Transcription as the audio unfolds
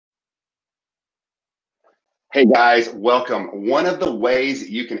Hey guys, welcome. One of the ways that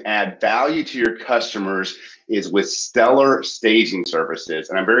you can add value to your customers is with stellar staging services.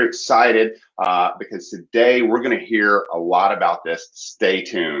 And I'm very excited because today we're going to hear a lot about this. Stay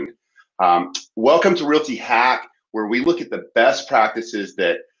tuned. Welcome to Realty Hack, where we look at the best practices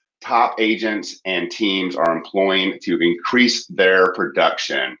that top agents and teams are employing to increase their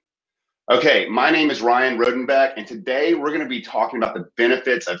production. Okay, my name is Ryan Rodenbeck, and today we're going to be talking about the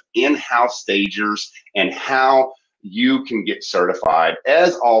benefits of in-house stagers and how you can get certified.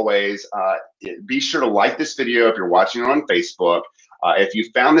 As always, be sure to like this video if you're watching it on Facebook. If you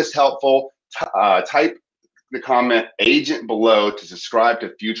found this helpful, type the comment agent below to subscribe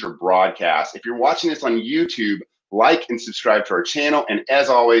to future broadcasts. If you're watching this on YouTube, like and subscribe to our channel. And as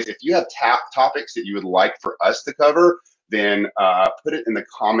always, if you have topics that you would like for us to cover, then put it in the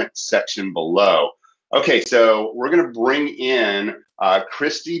comment section below. Okay, so we're gonna bring in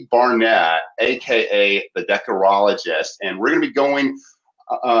Kristie Barnett, AKA the Decorologist, and we're gonna be going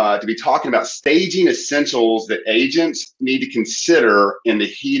to be talking about staging essentials that agents need to consider in the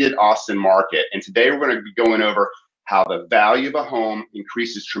heated Austin market. And today we're gonna be going over how the value of a home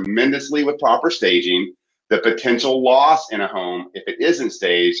increases tremendously with proper staging, the potential loss in a home if it isn't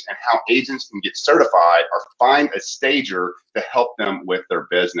staged, and how agents can get certified or find a stager to help them with their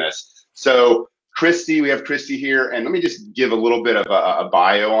business. So Kristie, we have Kristie here, and let me just give a little bit of a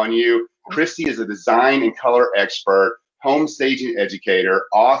bio on you. Kristie is a design and color expert, home staging educator,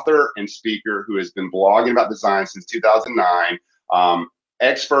 author, and speaker who has been blogging about design since 2009.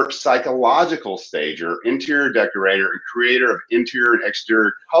 Expert psychological stager, interior decorator, and creator of interior and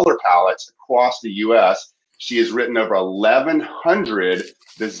exterior color palettes across the U.S. She has written over 1,100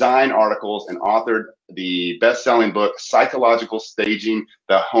 design articles and authored the best-selling book, Psychological Staging,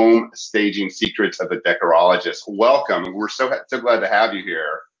 The Home Staging Secrets of the Decorologist. Welcome. We're so glad to have you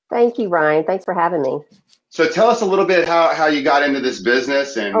here. Thank you, Ryan. Thanks for having me. So tell us a little bit how you got into this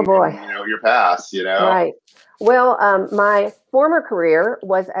business and, oh boy. and your past, Right. Well, my former career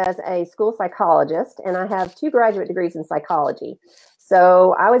was as a school psychologist, and I have 2 graduate degrees in psychology.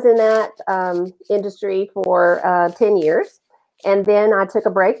 So I was in that industry for 10 years, and then I took a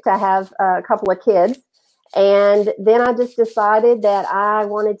break to have a couple of kids. And then I just decided that I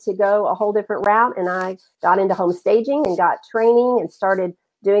wanted to go a whole different route, and I got into home staging and got training and started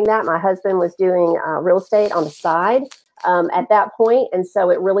doing that. My husband was doing real estate on the side at that point, and so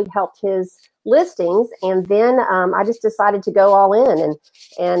it really helped his listings. And then I just decided to go all in,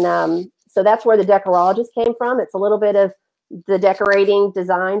 and so that's where the Decorologist came from. It's a little bit of the decorating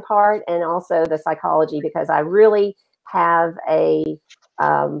design part and also the psychology, because I really have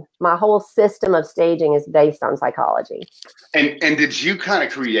my whole system of staging is based on psychology. And did you kind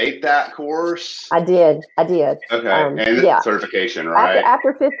of create that course? I did. Okay, and yeah. Certification, right?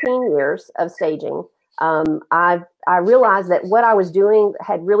 After 15 years of staging, I realized that what I was doing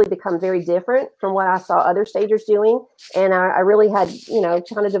had really become very different from what I saw other stagers doing. And I really had,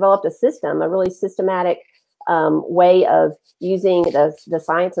 kind of developed a system, a really systematic way of using the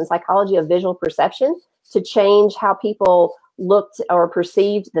science and psychology of visual perception to change how people looked or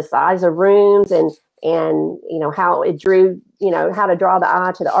perceived the size of rooms and how it drew, how to draw the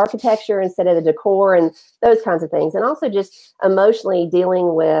eye to the architecture instead of the decor and those kinds of things. And also just emotionally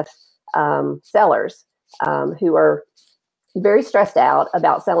dealing with sellers who are very stressed out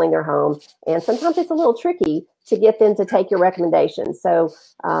about selling their home. And sometimes it's a little tricky to get them to take your recommendations. So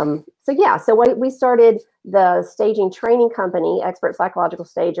we started the staging training company, Expert Psychological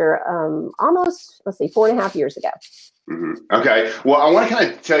Stager, almost, 4.5 years ago. Mm-hmm. Okay. Well, I want to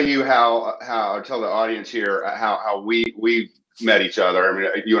kind of tell you tell the audience here how we met each other. I mean,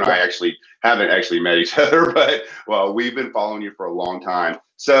 you and I actually haven't met each other, but we've been following you for a long time.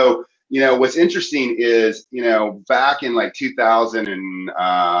 So, what's interesting is, back in like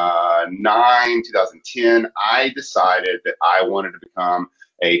 2009, 2010, I decided that I wanted to become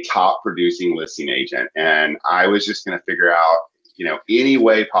a top producing listing agent. And I was just going to figure out, any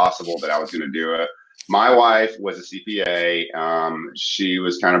way possible that I was going to do it. My wife was a CPA. She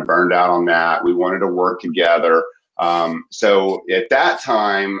was kind of burned out on that. We wanted to work together. So at that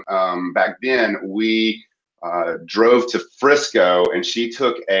time, back then, we drove to Frisco, and she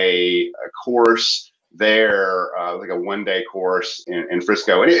took a course there, like a one-day course in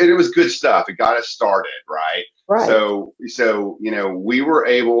Frisco, and it was good stuff. It got us started, right? Right. So we were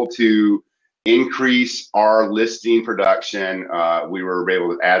able to increase our listing production. We were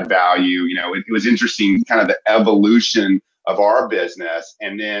able to add value. It was interesting, kind of the evolution of our business.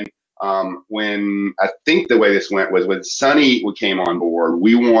 And then when I think the way this went was when Sunny came on board,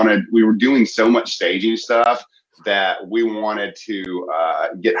 we were doing so much staging stuff that we wanted to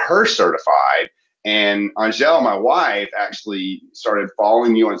get her certified. And Angel, my wife, actually started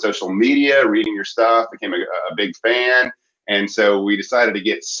following you on social media, reading your stuff, became a big fan. And so we decided to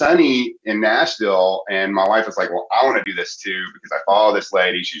get Sunny in Nashville. And my wife was like, well, I want to do this too, because I follow this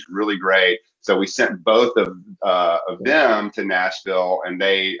lady. She's really great. So we sent both of them to Nashville, and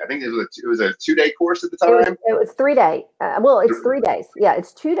I think it was a 2-day course at the time. It was 3 days. Well, it's 3 days. Yeah,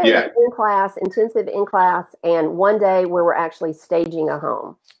 it's 2 days in class, intensive in class, and 1 day where we're actually staging a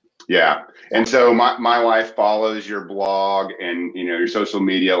home. Yeah. And so my wife follows your blog and, you know, your social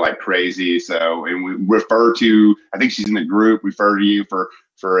media like crazy. So, and we refer to, I think she's in the group, refer to you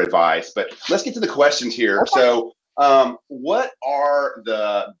for advice. But let's get to the questions here. Okay. So what are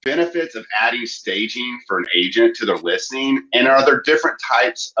the benefits of adding staging for an agent to their listing? And are there different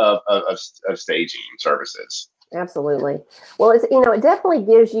types of staging services? Absolutely. Well, it's, you know, it definitely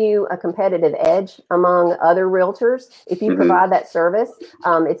gives you a competitive edge among other realtors if you provide that service.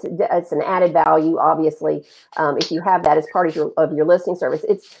 It's an added value, obviously, if you have that as part of your listing service.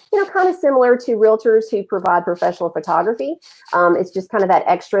 It's, you know, kind of similar to realtors who provide professional photography. It's just kind of that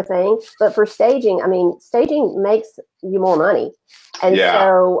extra thing. But for staging, I mean, staging makes you more money. And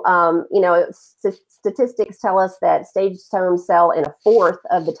so, you know, statistics tell us that staged homes sell in 1/4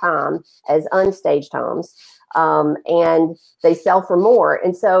 of the time as unstaged homes. And they sell for more.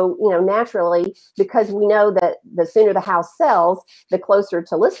 And so, you know, naturally, because we know that the sooner the house sells, the closer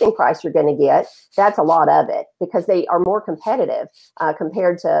to listing price you're going to get. That's a lot of it because they are more competitive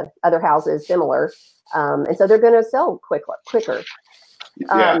compared to other houses similar. And so they're going to sell quicker.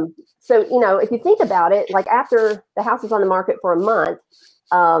 Yeah. So, you know, if you think about it, like after the house is on the market for a month,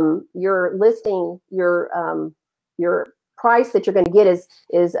 your listing, your price that you're going to get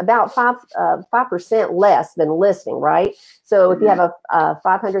is about 5% less than listing, right? So if you have a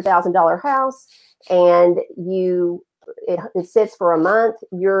 $500,000 house and it sits for a month,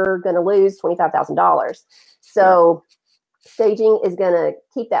 you're going to lose $25,000. So staging is going to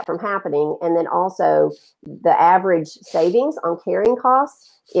keep that from happening. And then also the average savings on carrying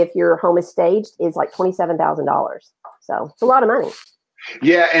costs, if your home is staged, is like $27,000. So it's a lot of money.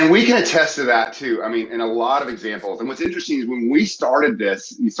 Yeah, and we can attest to that too. I mean, in a lot of examples. And what's interesting is when we started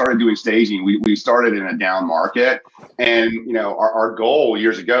doing staging, we started in a down market. And, you know, our goal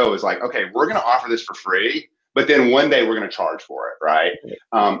years ago is like, okay, we're going to offer this for free, but then one day we're going to charge for it, right?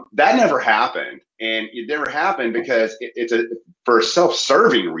 That never happened. And it never happened because it's for a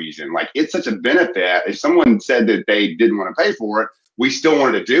self-serving reason. Like, it's such a benefit. If someone said that they didn't want to pay for it, we still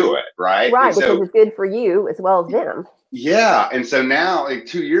wanted to do it, right? Right, because it's good for you as well as them. Yeah. And so now, like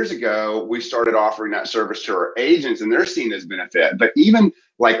 2 years ago, we started offering that service to our agents and they're seeing this benefit. But even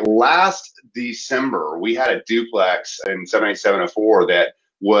like last December, we had a duplex in 78704 that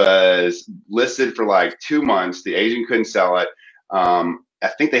was listed for like 2 months. The agent couldn't sell it. I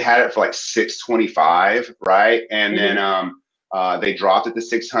think they had it for like $625, right? And then they dropped it to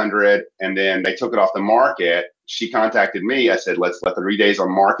 $600 and then they took it off the market. She contacted me. I said, let's let the 3 days on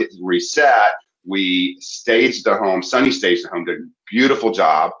market reset. We staged the home. Sunny staged the home, did a beautiful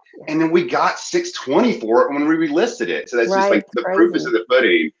job. And then we got $620 for it when we relisted it. So that's just like the proof is in the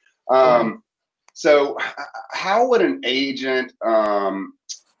pudding. So how would an agent,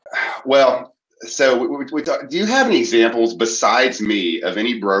 well, so we talk, do you have any examples besides me of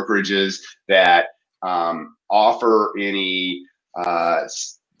any brokerages that offer any,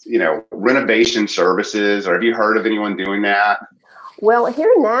 you know, renovation services, or have you heard of anyone doing that? Well,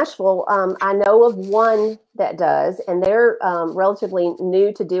 here in Nashville, I know of one that does, and they're relatively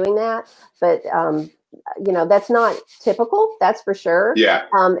new to doing that. But, you know, that's not typical, that's for sure. Yeah.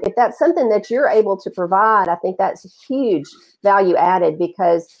 If that's something that you're able to provide, I think that's huge value added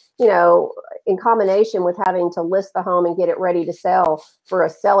because, you know, in combination with having to list the home and get it ready to sell, for a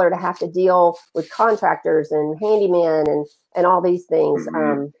seller to have to deal with contractors and handymen and all these things,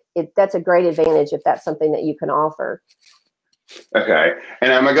 that's a great advantage if that's something that you can offer. Okay.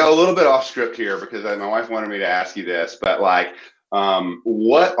 And I'm going to go a little bit off script here because my wife wanted me to ask you this, but like,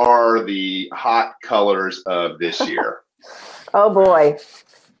 what are the hot colors of this year? Oh boy,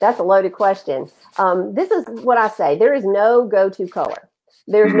 that's a loaded question. This is what I say. There is no go-to color.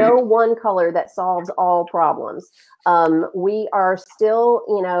 There's no one color that solves all problems. We are still,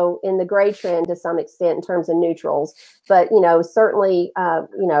 you know, in the gray trend to some extent in terms of neutrals, but, you know, certainly,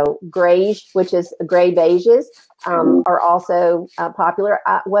 you know, grayish, which is gray beiges, are also popular.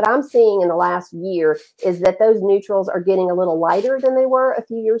 What I'm seeing in the last year is that those neutrals are getting a little lighter than they were a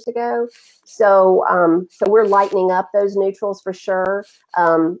few years ago. So, so we're lightening up those neutrals for sure.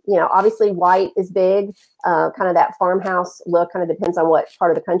 You know, obviously white is big, kind of that farmhouse look, kind of depends on what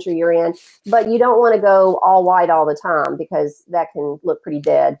part of the country you're in, but you don't want to go all white all the time because that can look pretty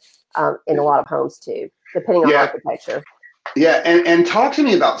dead. in a lot of homes too, depending on architecture. Yeah, and talk to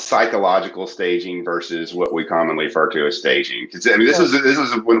me about psychological staging versus what we commonly refer to as staging. Because I mean, this was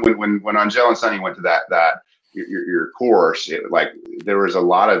when Angel and Sonny went to that your course. Like there was a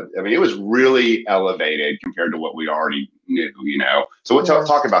lot of, I mean, it was really elevated compared to what we already knew. So we'll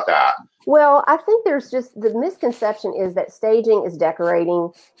talk about that. Well, I think there's just the misconception is that staging is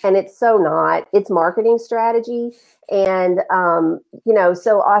decorating, and it's so not. It's marketing strategy. And,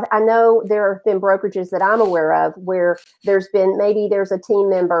 so I know there have been brokerages that I'm aware of where there's a team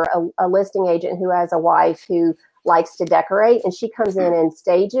member, a listing agent who has a wife who likes to decorate, and she comes in and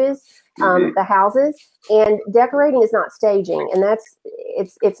stages the houses, and decorating is not staging, and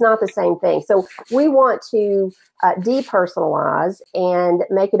it's not the same thing. So we want to depersonalize and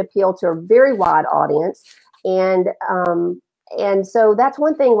make it appeal to a very wide audience. And so that's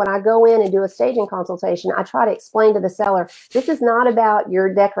one thing when I go in and do a staging consultation, I try to explain to the seller, this is not about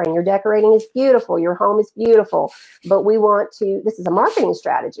your decorating. Your decorating is beautiful. Your home is beautiful, but this is a marketing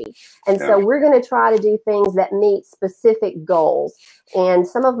strategy. And so we're going to try to do things that meet specific goals. And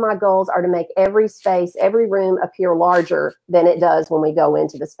some of my goals are to make every space, every room appear larger than it does when we go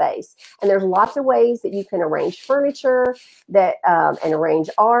into the space. And there's lots of ways that you can arrange furniture and arrange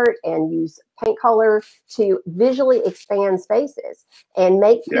art and use paint color to visually expand spaces and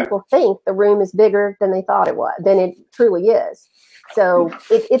make people think the room is bigger than they thought it was, than it truly is. So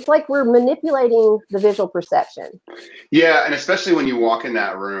it's like we're manipulating the visual perception. Yeah, and especially when you walk in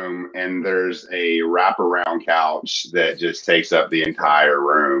that room and there's a wraparound couch that just takes up the entire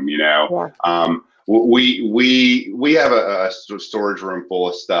room. Yeah. We have a storage room full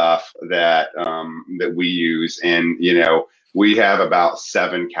of stuff that we use, and we have about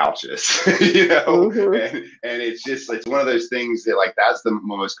 7 couches, and it's one of those things that, like, that's the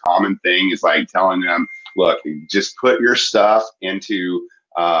most common thing, is like telling them, look, just put your stuff into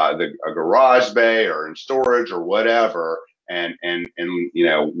a garage bay or in storage or whatever. And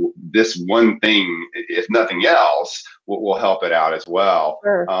this one thing, if nothing else, will help it out as well.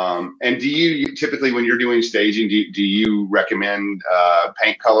 Sure. And do you typically, when you're doing staging, do you recommend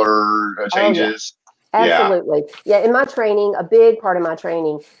paint color changes? Absolutely. Yeah. In my training, a big part of my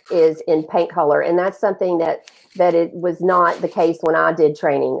training is in paint color. And that's something that it was not the case when I did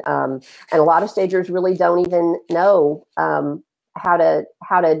training. And a lot of stagers really don't even know how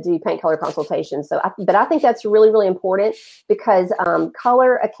to do paint color consultations. But I think that's really, really important, because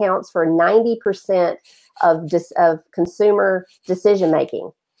color accounts for 90% of consumer decision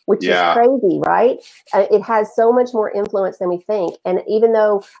making, which is crazy, right? It has so much more influence than we think. And even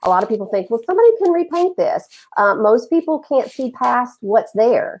though a lot of people think, well, somebody can repaint this, most people can't see past what's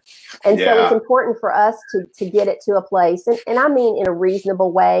there. And so it's important for us to get it to a place. And I mean, in a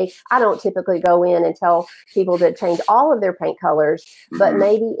reasonable way. I don't typically go in and tell people to change all of their paint colors, but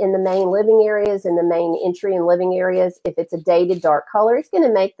maybe in the main living areas, in the main entry and living areas, if it's a dated dark color, it's going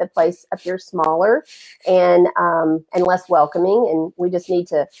to make the place appear smaller and less welcoming. And we just need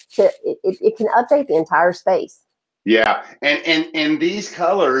to it can update the entire space. Yeah, and these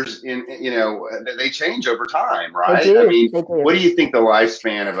colors, they change over time, right? They do. I mean, they do. What do you think the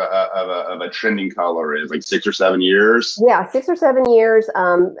lifespan of a trending color is? Like 6 or 7 years? Yeah, 6 or 7 years.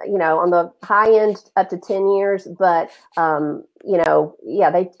 On the high end, up to 10 years. But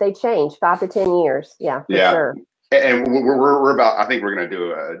they change 5 to 10 years. Yeah, for sure. And we're about. I think we're going to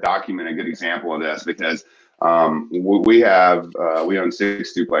do a good example of this, because we own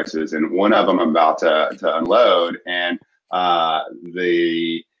 6 duplexes, and one of them I'm about to unload, and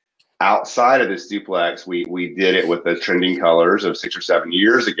the outside of this duplex, we did it with the trending colors of 6 or 7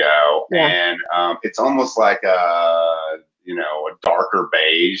 years ago, and it's almost like a darker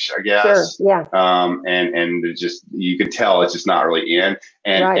beige, I guess. Sure. Yeah. And it just, you can tell it's just not really in,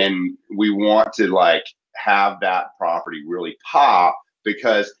 and we want to have that property really pop,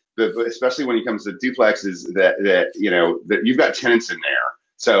 because especially when it comes to duplexes that you've got tenants in there.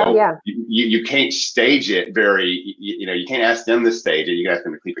 So you can't stage it you can't ask them to stage it. You can ask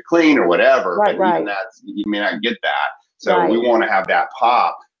them to keep it clean or whatever. Right, but even that, you may not get that. So we want to have that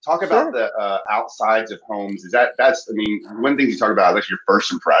pop. Talk about the outsides of homes. One of the things you talk about is your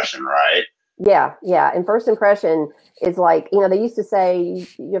first impression, right? Yeah. And first impression is like, they used to say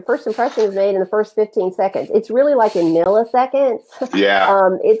your first impression is made in the first 15 seconds. It's really like in milliseconds. Yeah.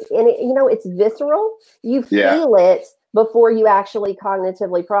 It's visceral. You feel it before you actually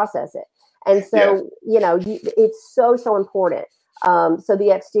cognitively process it. And so, it's so important. So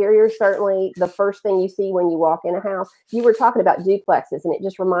the exterior is certainly the first thing you see when you walk in a house. You were talking about duplexes, and it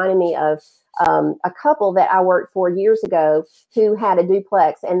just reminded me of a couple that I worked for years ago who had a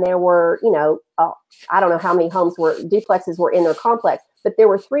duplex, and there were, I don't know how many duplexes were in their complex, but there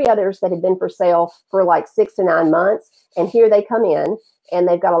were 3 others that had been for sale for like 6 to 9 months. And here they come in and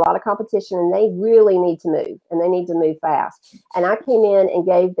they've got a lot of competition and they really need to move and they need to move fast. And I came in and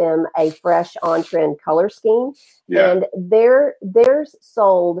gave them a fresh on-trend color scheme. Yeah. And theirs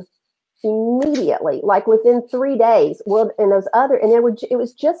sold immediately, like within 3 days. Well, and it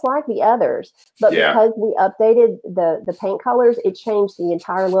was just like the others, but because we updated the paint colors, it changed the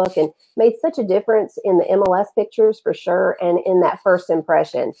entire look and made such a difference in the MLS pictures for sure, and in that first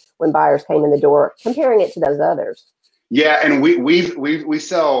impression when buyers came in the door, comparing it to those others. Yeah, and we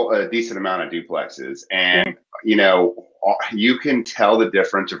sell a decent amount of duplexes, and you know, you can tell the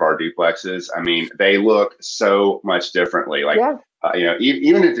difference of our duplexes. I mean, they look so much differently. Like, you know,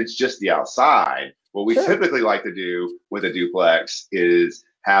 even if it's just the outside, what we typically like to do with a duplex is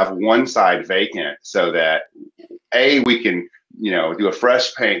have one side vacant so that we can, you know, do a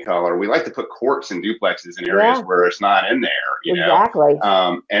fresh paint color. We like to put quartz in duplexes in areas where it's not in there, you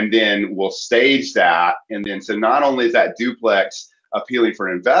know. And then we'll stage that. And then, so not only is that duplex appealing for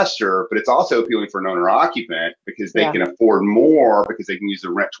an investor, but it's also appealing for an owner occupant because they can afford more because they can use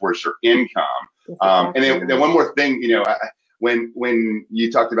the rent towards their income. And then one more thing, you know, when you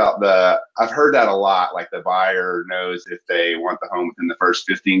talked about I've heard that a lot, like the buyer knows if they want the home within the first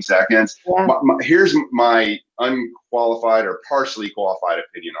 15 seconds. Here's my unqualified or partially qualified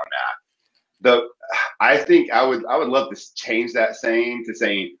opinion on that. I think I would love to change that saying to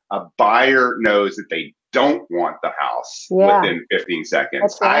saying a buyer knows that they don't want the house within 15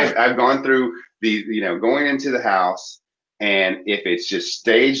 seconds. I've gone through you know, going into the house, and if it's just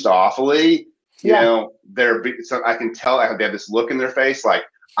staged awfully, you know, so I can tell they have this look in their face like,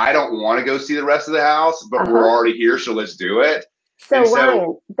 I don't want to go see the rest of the house, but we're already here, so let's do it. So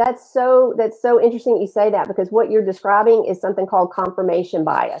Ryan, that's so interesting that you say that, because what you're describing is something called confirmation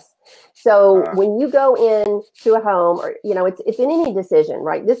bias. So when you go in to a home, or, you know, it's in any decision,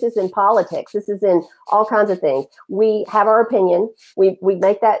 right? This is in politics. This is in all kinds of things. We have our opinion. We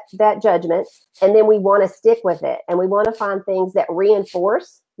make that judgment, and then we want to stick with it. And we want to find things that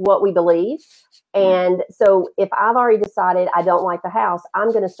reinforce what we believe. And so if I've already decided I don't like the house,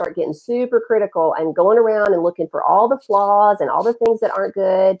 I'm going to start getting super critical and going around and looking for all the flaws and all the things that aren't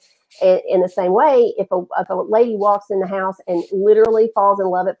good. And in the same way, if a lady walks in the house and literally falls in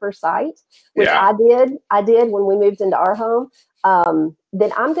love at first sight, which I did when we moved into our home,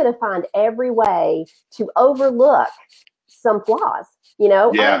 then I'm going to find every way to overlook some flaws. You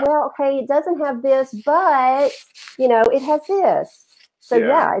know, oh, well, okay, it doesn't have this, but, you know, it has this. So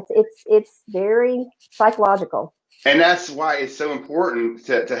it's very psychological. And that's why it's so important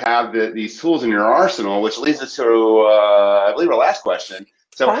to have these tools in your arsenal, which leads us to, I believe, our last question.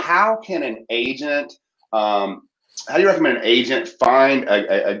 So how can an agent, how do you recommend an agent find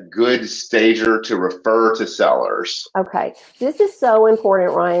a good stager to refer to sellers? Okay, this is so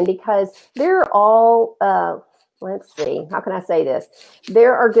important, Ryan, because they're all, let's see, how can I say this?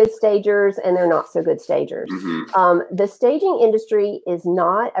 There are good stagers and they're not so good stagers. The staging industry is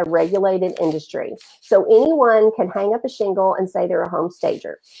not a regulated industry. So anyone can hang up a shingle and say they're a home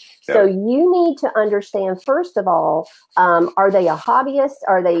stager. So you need to understand, first of all, are they a hobbyist?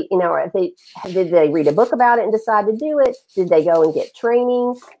 Are they, you know, did they read a book about it and decide to do it? Did they go and get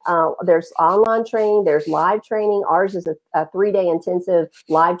training? There's online training, there's live training. Ours is a 3-day intensive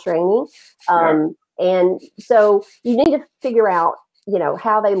live training. And so you need to figure out, you know,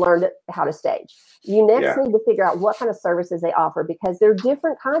 how they learned how to stage. You next need to figure out what kind of services they offer, because there are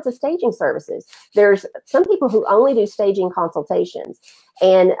different kinds of staging services. There's some people who only do staging consultations.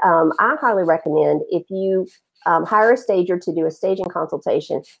 And I highly recommend, if you hire a stager to do a staging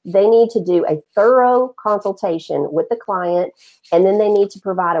consultation, they need to do a thorough consultation with the client, and then they need to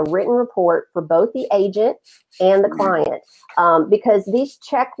provide a written report for both the agent and the client. Because these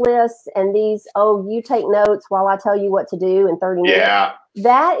checklists and these, you take notes while I tell you what to do in 30 minutes,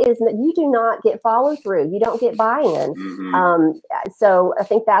 that is, you do not get follow through. You don't get buy-in. So I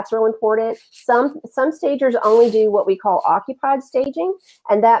think that's real important. Some stagers only do what we call occupied staging.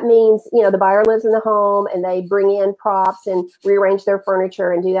 And that means, you know, the buyer lives in the home and they bring in props and rearrange their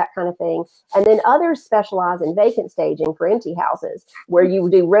furniture and do that kind of thing. And then others specialize in vacant staging for empty houses, where you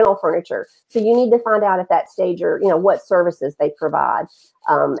do rental furniture. So you need to find out if that stager, you know, what services they provide.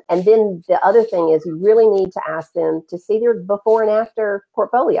 And then the other thing is, you really need to ask them to see their before and after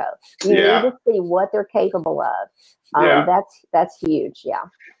portfolio. You need to see what they're capable of. That's huge.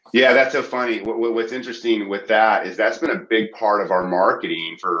 Yeah, that's so funny. What's interesting with that is that's been a big part of our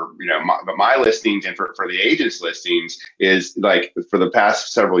marketing for, you know, my listings and for the agents' listings, is like for the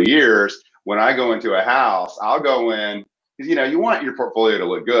past several years, when I go into a house, I'll go in, because you want your portfolio to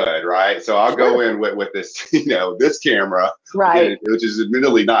look good, right? So I'll go in with this, this camera, Right. which is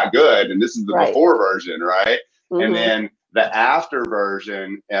admittedly not good, and this is the Right. before version, right? Mm-hmm. And then the after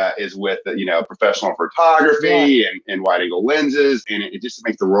version is with professional photography and wide angle lenses, and it just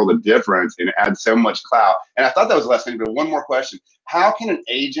makes the world of difference, and it adds so much clout. And I thought that was the last thing, but one more question: how can an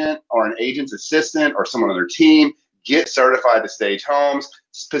agent or an agent's assistant or someone on their team get certified to stage homes?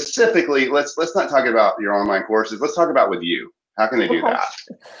 Specifically, let's not talk about your online courses. Let's talk about with you. How can they do that?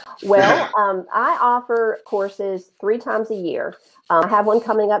 Well, I offer courses 3 times a year. I have one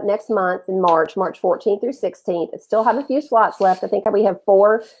coming up next month in March 14th through 16th. I still have a few slots left. I think we have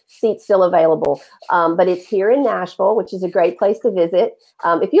 4 seats still available. But it's here in Nashville, which is a great place to visit.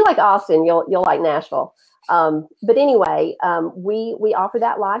 If you like Austin, you'll like Nashville. But anyway, we offer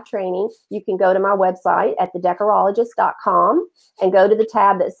that live training. You can go to my website at thedecorologist.com and go to the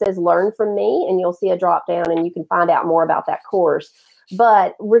tab that says Learn from Me, and you'll see a drop down and you can find out more about that course.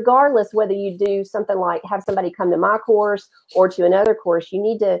 But regardless, whether you do something like have somebody come to my course or to another course, you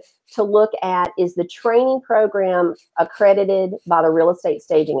need to look at, is the training program accredited by the Real Estate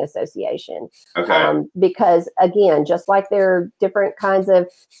Staging Association? Okay. Because again, just like there are different kinds of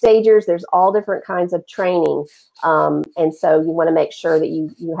stagers, there's all different kinds of training. And so you want to make sure that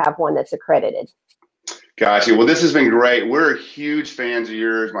you have one that's accredited. Gotcha. Well, this has been great. We're huge fans of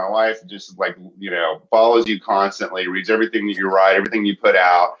yours. My wife just follows you constantly, reads everything that you write, everything you put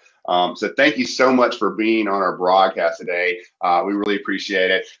out. So thank you so much for being on our broadcast today. We really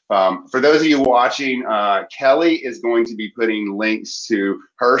appreciate it. For those of you watching, Kelly is going to be putting links to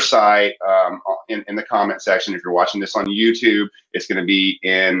her site in the comment section. If you're watching this on YouTube, it's going to be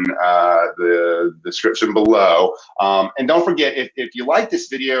in the description below. And don't forget, if you like this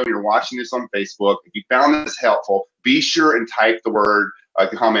video and you're watching this on Facebook, if you found this helpful, be sure and type the word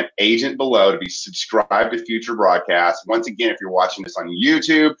comment agent below to be subscribed to future broadcasts. Once again, if you're watching this on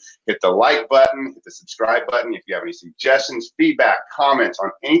YouTube, hit the like button, hit the subscribe button. If you have any suggestions, feedback, comments on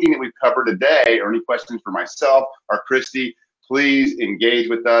anything that we've covered today, or any questions for myself or Kristie, please engage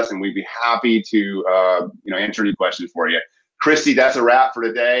with us, and we'd be happy to answer any questions for you. Kristie, that's a wrap for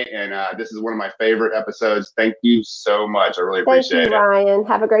today, and this is one of my favorite episodes. Thank you so much. I really appreciate it. Thank you, Ryan.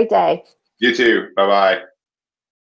 Have a great day. You too. Bye-bye.